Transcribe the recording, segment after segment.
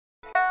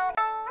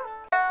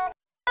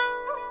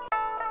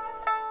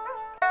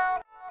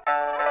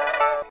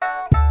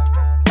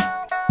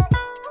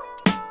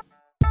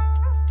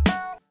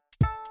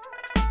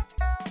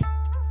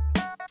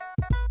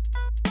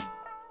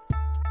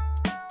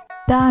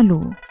ዳሉ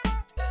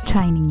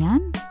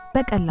ቻይንኛን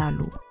በቀላሉ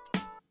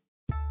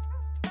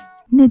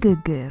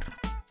ንግግር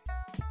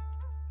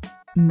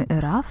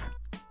ምዕራፍ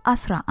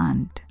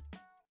 11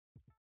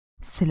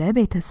 ስለ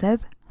ቤተሰብ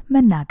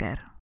መናገር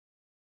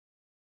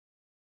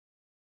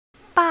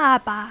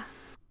ባባ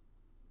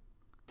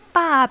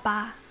ባባ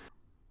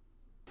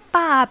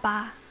ባባ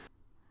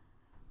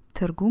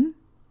ትርጉም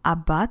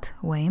አባት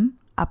ወይም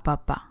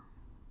አባባ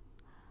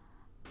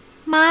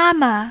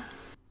ማማ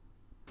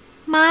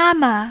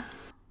ማማ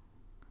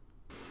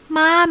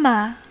ማማ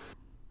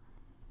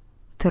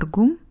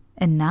ትርጉም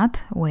እናት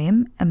ወይም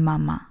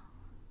እማማ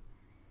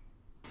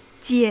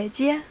ጄጄ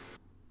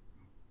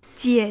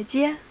ጄጄ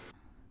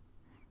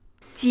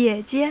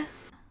ጄጄ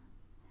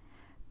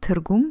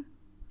ትርጉም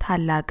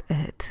ታላቅ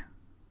እህት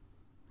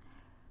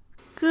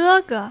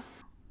ጎጎ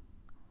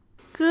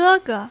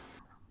ጎጎ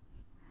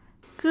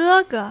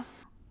ጎጎ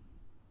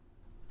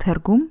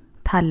ትርጉም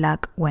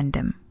ታላቅ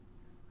ወንድም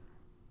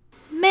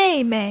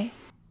ሜይሜ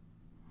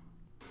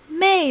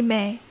ሜይሜ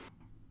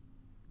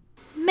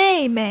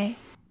ሜይሜ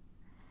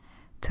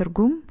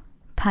ትርጉም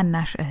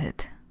ታናሽ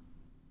እህት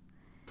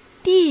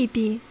ዲዲ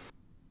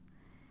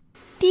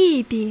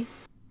ዲዲ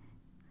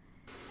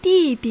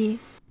ዲዲ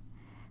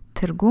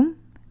ትርጉም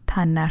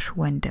ታናሽ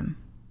ወንድም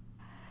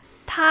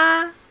ታ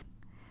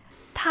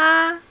ታ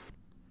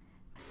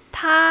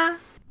ታ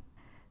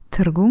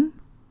ትርጉም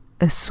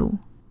እሱ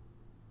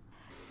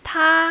ታ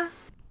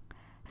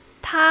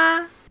ታ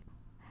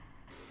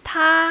ታ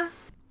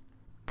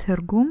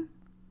ትርጉም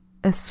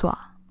እሷ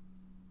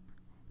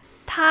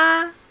ታ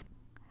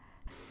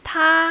ታ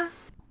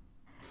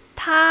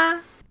ታ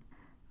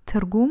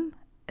ትርጉም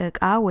ዕቃ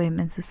ወይም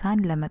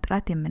እንስሳን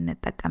ለመጥራት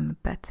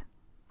የምንጠቀምበት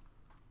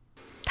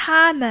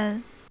ታመን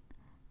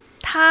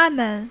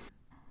ታመን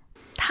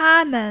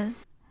ታመን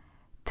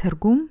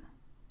ትርጉም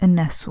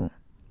እነሱ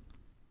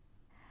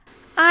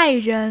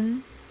አይረን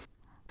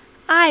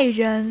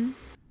አይረን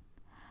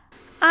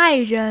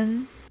አይረን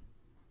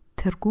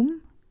ትርጉም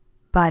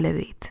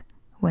ባለቤት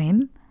ወይም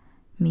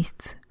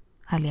ሚስት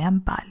አሊያም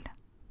ባል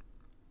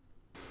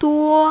ጦ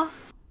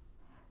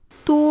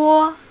ጦ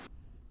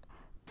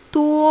ጦ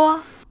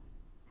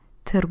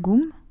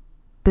ትርጉም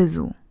ብዙ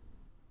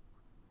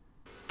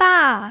ጣ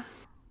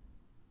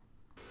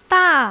ጣ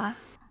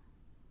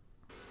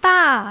ጣ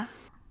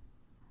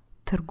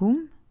ትርጉም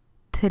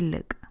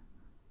ትልቅ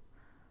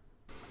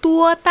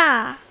ጦጣ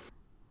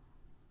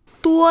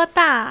ጦጣ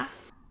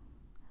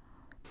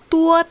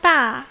ጦጣ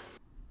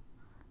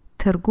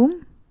ትርጉም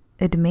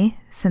እድሜ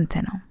ስንት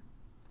ነው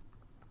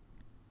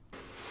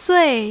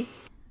ሱይ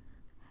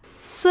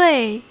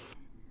ሱይ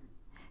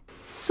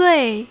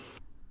ሱይ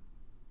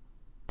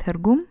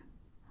ትርጉም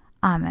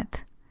አመት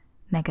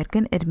ነገር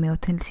ግን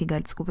እድሜዎትን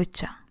ሲገልጹ ብቻ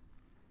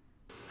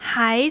孩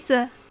子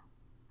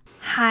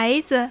孩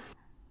子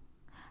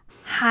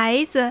孩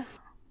子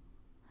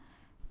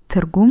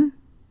ትርጉም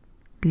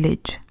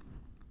ልጅ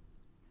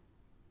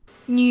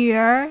女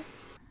儿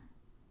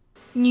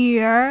女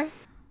儿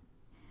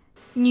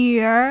女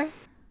儿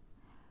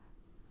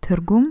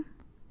ትርጉም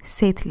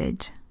ሴት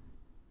ልጅ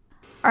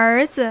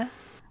儿子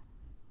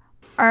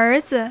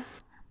儿子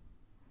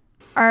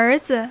儿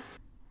子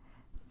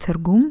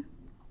ትርጉም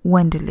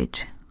ወንድ ልጅ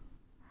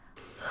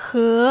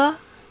和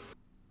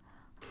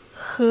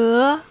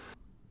和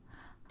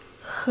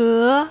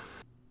和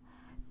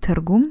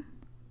ትርጉም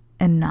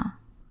እና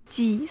几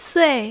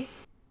岁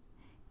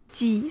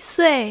几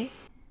岁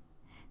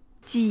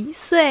几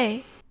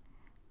岁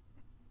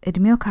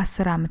እድሜው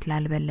ከ10 ዓመት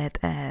ላልበለጠ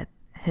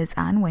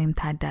ህፃን ወይም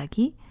ታዳጊ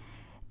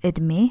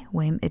እድሜ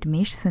ወይም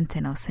እድሜሽ ስንት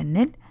ነው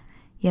ስንል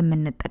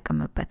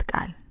የምንጠቀምበት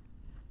ቃል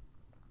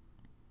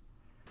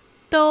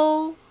ዶ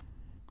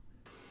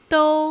ዶ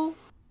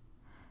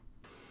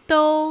ዶ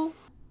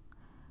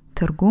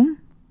ትርጉም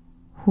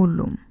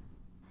ሁሉም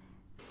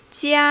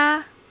ጃ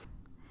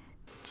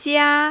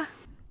ጃ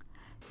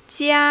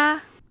ጃ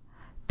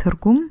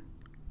ትርጉም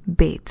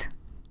ቤት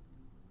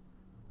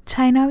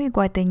ቻይናዊ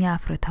ጓደኛ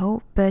አፍርተው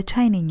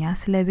በቻይንኛ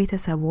ስለ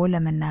ቤተሰቦ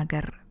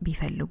ለመናገር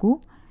ቢፈልጉ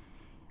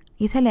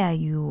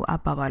የተለያዩ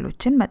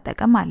አባባሎችን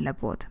መጠቀም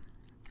አለቦት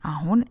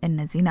አሁን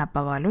እነዚህን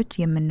አባባሎች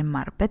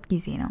የምንማርበት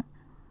ጊዜ ነው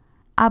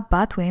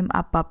አባት ወይም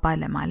አባባ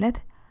ለማለት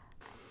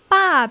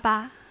ባባ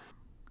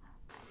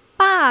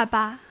ባባ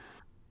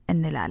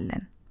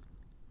እንላለን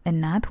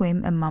እናት ወይም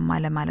እማማ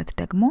ለማለት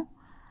ደግሞ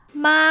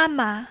ማማ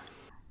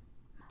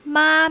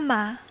ማማ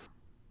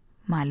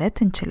ማለት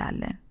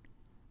እንችላለን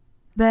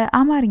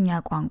በአማርኛ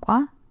ቋንቋ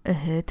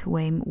እህት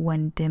ወይም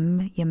ወንድም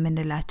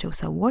የምንላቸው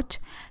ሰዎች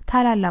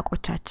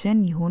ታላላቆቻችን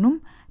ይሁኑም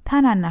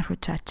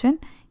ታናናሾቻችን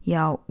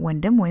ያው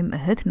ወንድም ወይም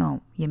እህት ነው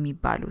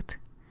የሚባሉት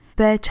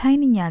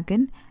በቻይንኛ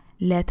ግን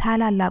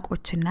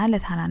ለታላላቆችና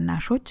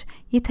ለታናናሾች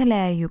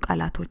የተለያዩ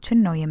ቃላቶችን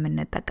ነው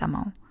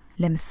የምንጠቀመው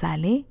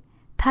ለምሳሌ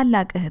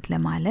ታላቅ እህት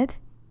ለማለት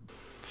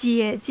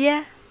ጄጄ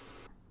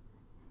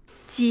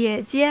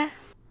ጄጄ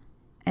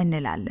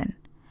እንላለን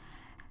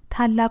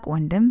ታላቅ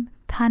ወንድም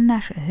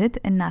ታናሽ እህት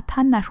እና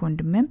ታናሽ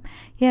ወንድምም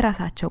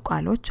የራሳቸው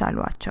ቃሎች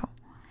አሏቸው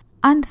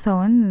አንድ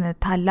ሰውን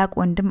ታላቅ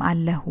ወንድም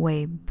አለህ ወይ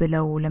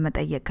ብለው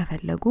ለመጠየቅ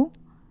ከፈለጉ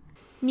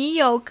你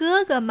有哥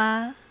哥吗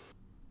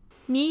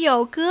你有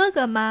哥哥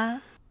吗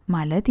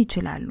ማለት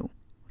ይችላሉ።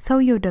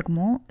 ሰውየው ደግሞ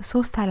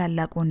 3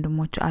 ታላላቅ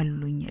ወንድሞች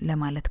አሉኝ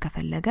ለማለት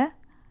ከፈለገ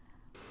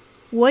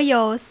我有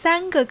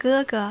3个哥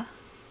哥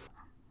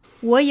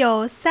我有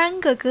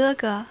3个哥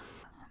哥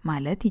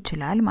ማለት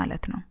ይችላል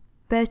ማለት ነው።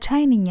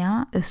 በቻይንኛ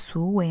እሱ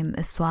ወይም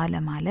እሷ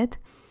ለማለት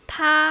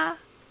他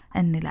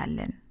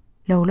እንላለን።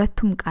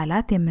 ለሁለቱም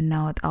ቃላት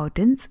የምናወጣው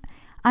ድምጽ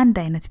አንድ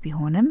አይነት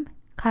ቢሆንም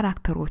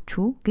ካራክተሮቹ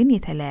ግን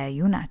የተለያዩ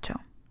ናቸው።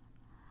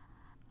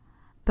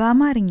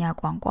 በአማርኛ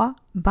ቋንቋ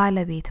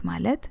ባለቤት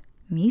ማለት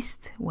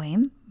ሚስት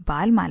ወይም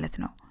ባል ማለት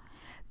ነው።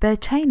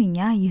 በቻይንኛ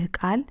ይህ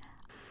ቃል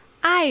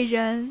爱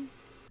人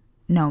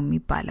ነው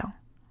የሚባለው።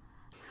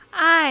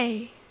 爱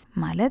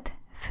ማለት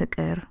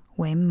ፍቅር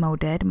ወይም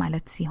መውደድ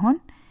ማለት ሲሆን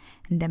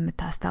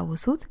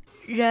እንደምታስታውሱት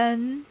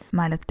人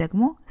ማለት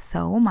ደግሞ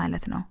ሰው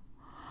ማለት ነው።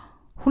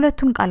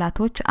 ሁለቱን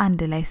ቃላቶች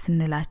አንድ ላይ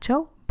ስንላቸው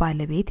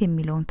ባለቤት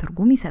የሚለውን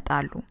ትርጉም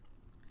ይሰጣሉ።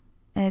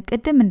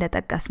 ቅድም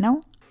እንደጠቀስነው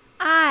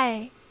爱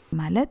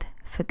ማለት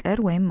ፍቅር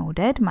ወይም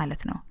መውደድ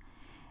ማለት ነው።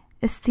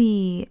 እስቲ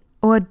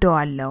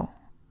እወደዋለሁ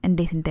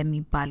እንዴት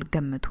እንደሚባል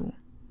ገምቱ።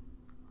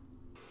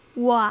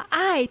 我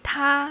爱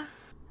他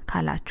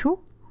ካላችሁ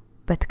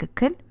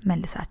በትክክል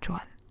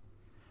መልሳችኋል።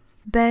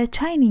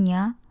 በቻይንኛ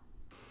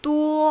多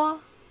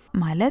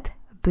ማለት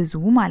ብዙ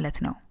ማለት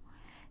ነው።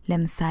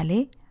 ለምሳሌ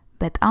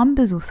በጣም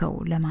ብዙ ሰው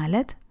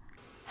ለማለት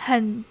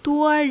很多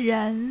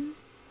人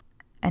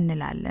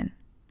እንላለን።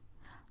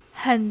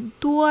 很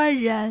多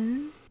人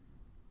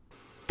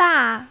大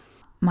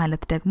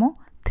ማለት ደግሞ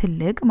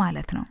ትልቅ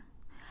ማለት ነው።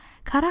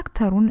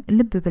 ካራክተሩን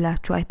ልብ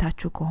ብላችሁ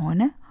አይታችሁ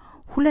ከሆነ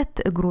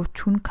 2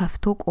 እግሮቹን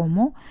ከፍቶ ቆሞ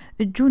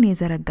እጁን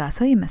የዘረጋ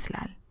ሰው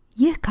ይመስላል።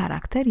 ይህ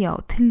ካራክተር ያው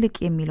ትልቅ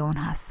የሚለውን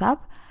ሐሳብ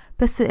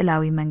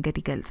በስዕላዊ መንገድ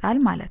ይገልጻል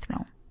ማለት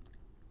ነው።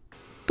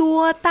 多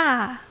大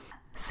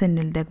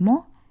ስንል ደግሞ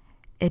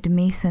እድሜ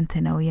ስንት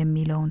ነው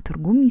የሚለውን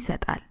ትርጉም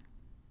ይሰጣል።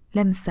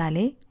 ለምሳሌ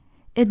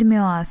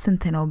እድሜዋ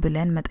ስንት ነው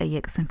ብለን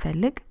መጠየቅ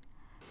ስንፈልግ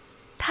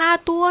他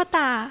多大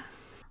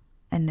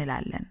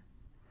እንላለን።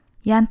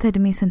 ያንተ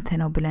እድሜ ስንት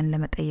ነው ብለን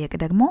ለመጠየቅ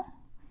ደግሞ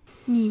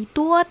你多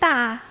大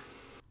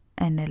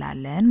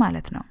እንላለን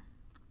ማለት ነው።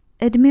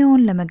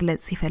 እድሜውን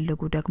ለመግለጽ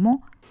ሲፈልጉ ደግሞ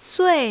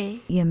岁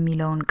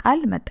የሚለውን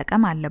ቃል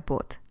መጠቀም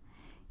አለበት።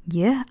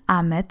 ይህ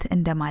አመት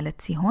እንደማለት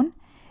ሲሆን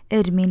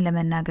እድሜን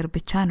ለመናገር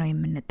ብቻ ነው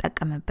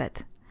የምንጠቀምበት።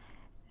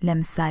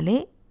 ለምሳሌ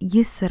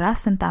ይህ ስራ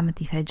ስንት አመት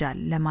ይፈጃል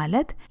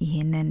ለማለት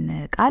ይሄንን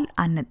ቃል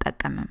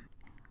አንጠቀምም።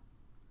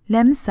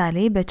 ለምሳሌ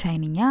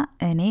በቻይንኛ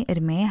እኔ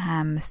እድሜ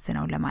 25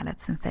 ነው ለማለት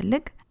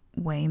ስንፈልግ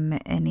ወይም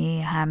እኔ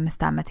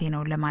 25 አመቴ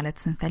ነው ለማለት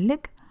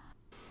ስንፈልግ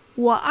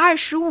我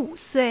25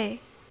岁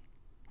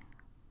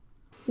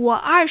我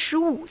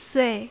25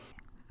岁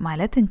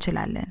ማለት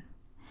እንችላለን።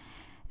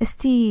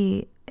 እስቲ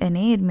እኔ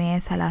እድሜ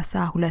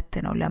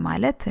 32 ነው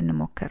ለማለት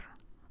እንሞክር።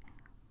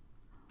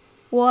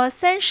 我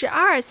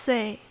32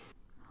岁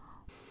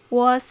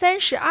我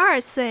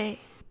32岁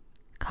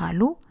ካሉ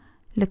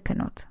ልክ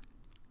ኖት።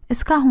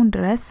 እስካሁን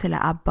ድረስ ስለ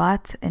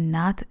አባት፣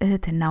 እናት፣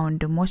 እህትና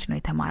ወንድሞች ነው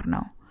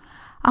የተማርነው።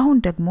 አሁን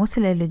ደግሞ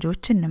ስለ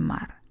ልጆች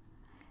እንማር።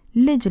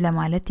 ልጅ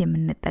ለማለት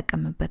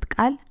የምንጠቀምበት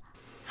ቃል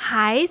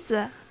孩子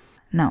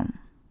ነው።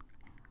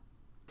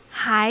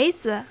 孩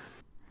子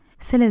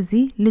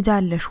ስለዚህ ልጅ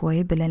አለሽ ወይ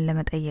ብለን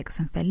ለመጠየቅ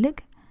ስንፈልግ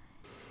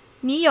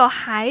你有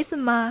孩子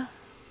吗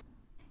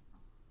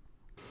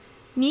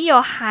你有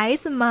孩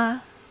子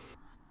吗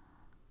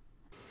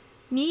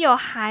你有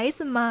孩子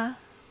吗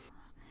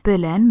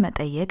ብለን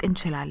መጠየቅ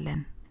እንችላለን።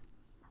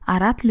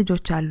 4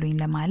 ልጆች አሉኝ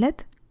ለማለት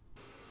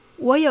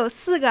我有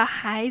4个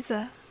孩子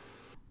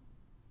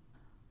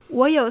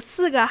我有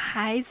4个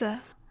孩子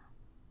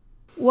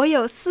我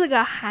有4个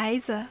孩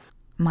子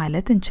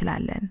ማለት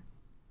እንችላለን።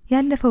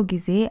 ያለፈው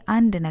ጊዜ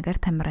አንድ ነገር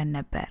ተምረን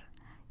ነበር።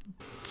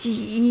 几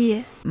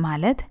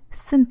ማለት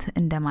ስንት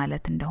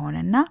እንደማለት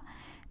እንደሆነና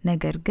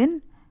ነገር ግን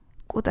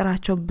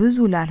ቁጥራቸው ብዙ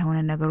ላልሆነ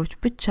ነገሮች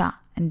ብቻ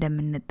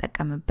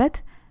እንደምንጠቀምበት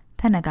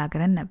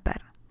ተነጋግረን ነበር።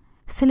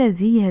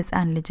 ስለዚህ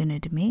የህፃን ልጅን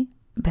እድሜ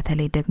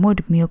በተለይ ደግሞ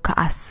እድሜው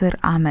ከ10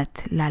 አመት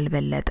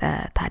ላልበለጠ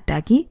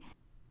ታዳጊ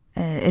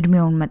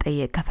እድሜውን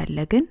መጠየቅ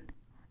ከፈለግን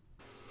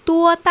多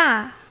大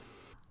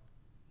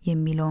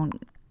የሚለውን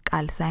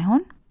ቃል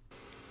ሳይሆን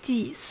几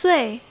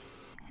岁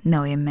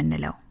ነው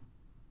የምንለው።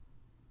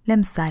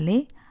 ለምሳሌ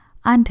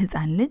አንድ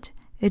ህፃን ልጅ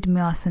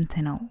እድሜዋ ስንት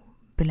ነው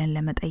ብለን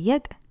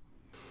ለመጠየቅ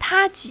他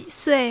几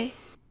岁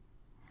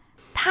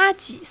他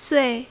几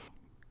岁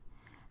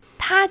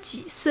他几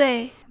岁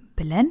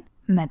ብለን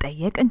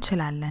መጠየቅ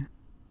እንችላለን።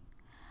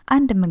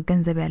 አንድ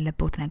መገንዘብ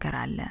ያለበት ነገር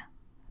አለ።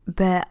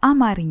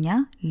 በአማርኛ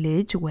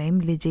ልጅ ወይም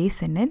ልጄ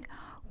ስንል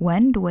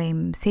ወንድ ወይም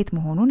ሴት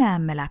መሆኑን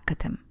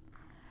አያመላክትም።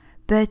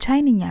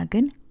 በቻይንኛ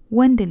ግን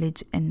ወንድ ልጅ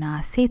እና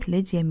ሴት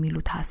ልጅ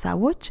የሚሉት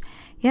ሐሳቦች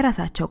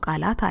የራሳቸው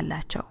ቃላት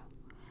አላቸው።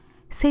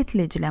 ሴት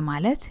ልጅ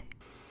ለማለት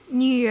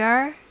女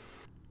儿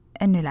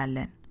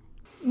እንላለን።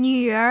 女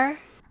儿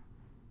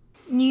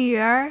女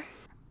儿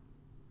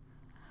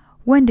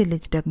ወንድ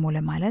ልጅ ደግሞ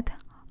ለማለት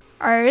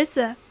儿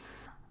子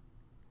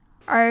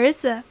儿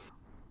子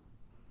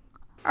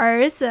儿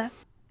子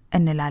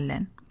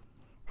እንላለን።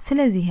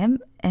 ስለዚህም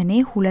እኔ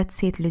ሁለት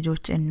ሴት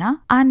ልጆች እና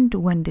አንድ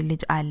ወንድ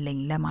ልጅ አለኝ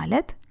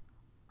ለማለት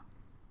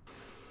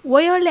我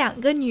有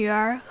2个女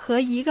儿和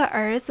1个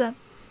儿子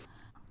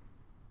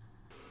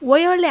我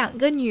有2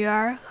个女儿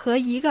和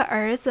1个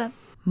儿子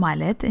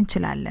ማለት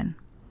እንችላለን።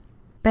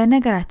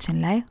 በነገራችን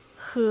ላይ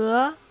和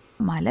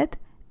ማለት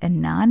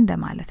እና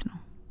እንደማለት ነው።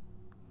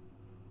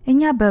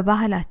 እኛ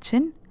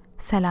በባህላችን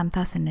ሰላምታ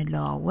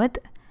ስንለዋወጥ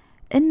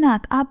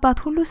እናት አባት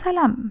ሁሉ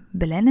ሰላም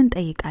ብለን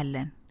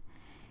እንጠይቃለን።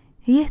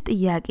 ይህ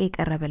ጥያቄ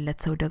የቀረበለት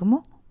ሰው ደግሞ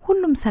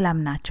ሁሉም ሰላም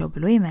ናቸው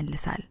ብሎ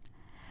ይመልሳል።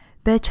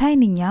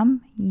 በቻይንኛም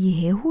ይሄ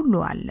ሁሉ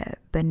አለ።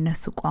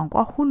 በእነሱ ቋንቋ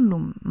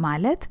ሁሉም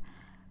ማለት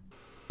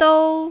都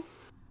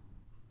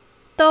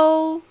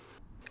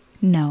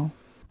ነው።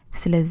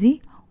 ስለዚህ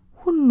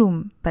ሁሉም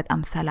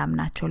በጣም ሰላም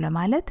ናቸው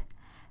ለማለት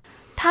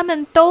他们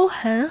都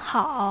很好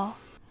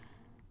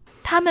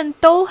他们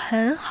都很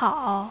好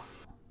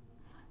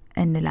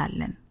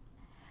እንላለን።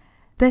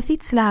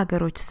 በፊት ስለ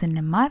ሀገሮች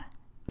ስንማር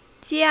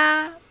家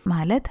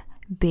ማለት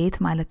ቤት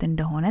ማለት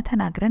እንደሆነ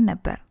ተናግረን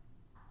ነበር።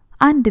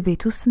 አንድ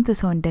ቤት ውስጥ ስንት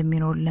ሰው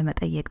እንደሚኖር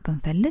ለመጠየቅ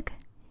ብንፈልግ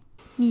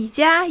你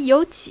家有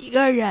几个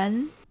人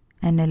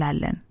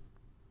እንላለን።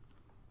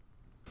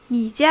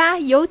 你家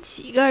有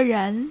几个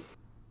人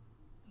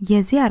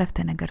የዚህ አረፍተ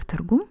ነገር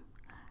ትርጉም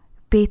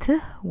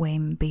ቤትህ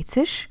ወይም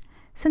ቤትሽ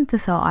ስንት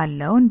ሰው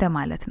አለው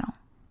እንደማለት ነው።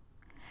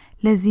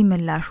 ለዚህ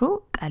ምላሹ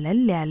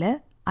ቀለል ያለ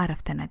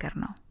አረፍተ ነገር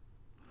ነው።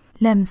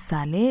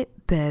 ለምሳሌ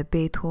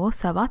በቤቶ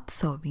 7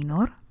 ሰው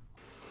ቢኖር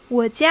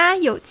我家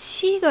有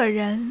7个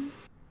人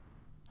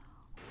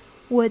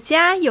我家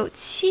有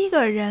7个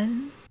人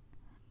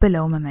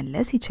ብለው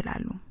መመለስ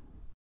ይችላሉ።